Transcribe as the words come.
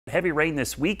Heavy rain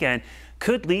this weekend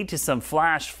could lead to some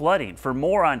flash flooding. For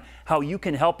more on how you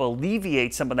can help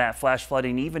alleviate some of that flash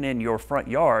flooding even in your front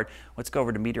yard, let's go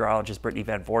over to meteorologist Brittany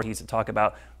Van Voorhees to talk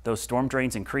about those storm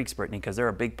drains and creeks, Brittany, because they're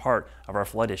a big part of our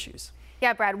flood issues.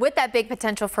 Yeah, Brad, with that big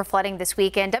potential for flooding this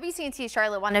weekend, WCNC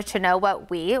Charlotte wanted to know what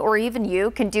we, or even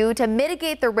you, can do to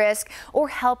mitigate the risk or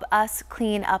help us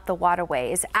clean up the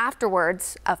waterways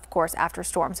afterwards, of course, after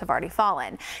storms have already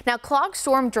fallen. Now, clogged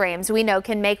storm drains, we know,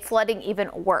 can make flooding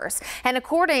even worse. And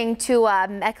according to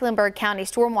Mecklenburg County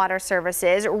Stormwater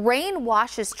Services, rain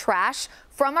washes trash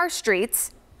from our streets,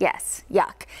 yes,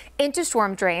 yuck, into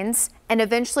storm drains and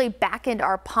eventually back into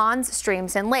our ponds,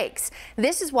 streams, and lakes.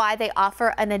 This is why they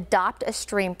offer an Adopt a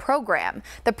Stream program.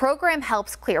 The program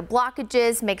helps clear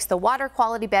blockages, makes the water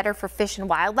quality better for fish and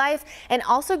wildlife, and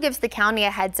also gives the county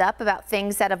a heads up about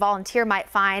things that a volunteer might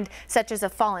find, such as a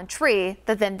fallen tree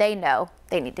that then they know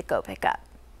they need to go pick up.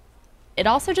 It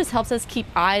also just helps us keep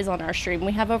eyes on our stream.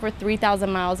 We have over 3,000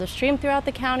 miles of stream throughout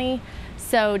the county,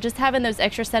 so just having those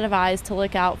extra set of eyes to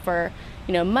look out for,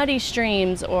 muddy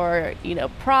streams or,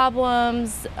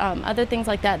 problems, other things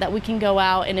like that, that we can go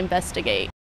out and investigate.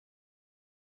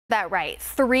 That right.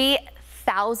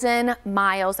 3,000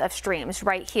 miles of streams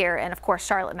right here in, of course,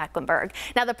 Charlotte-Mecklenburg.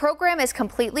 Now, the program is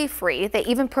completely free. They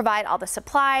even provide all the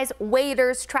supplies,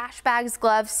 waders, trash bags,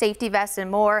 gloves, safety vests, and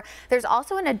more. There's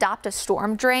also an Adopt a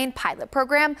Storm Drain pilot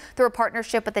program through a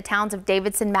partnership with the towns of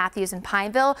Davidson, Matthews, and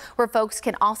Pineville, where folks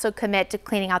can also commit to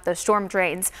cleaning out those storm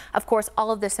drains. Of course,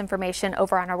 all of this information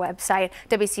over on our website,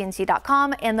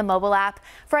 WCNC.com, and the mobile app.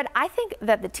 Fred, I think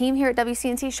that the team here at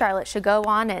WCNC Charlotte should go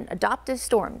on and adopt a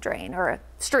storm drain or a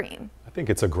stream. I think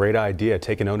it's a great idea,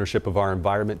 taking ownership of our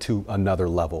environment to another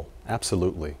level.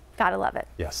 Absolutely. Gotta love it.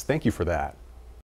 Yes, thank you for that.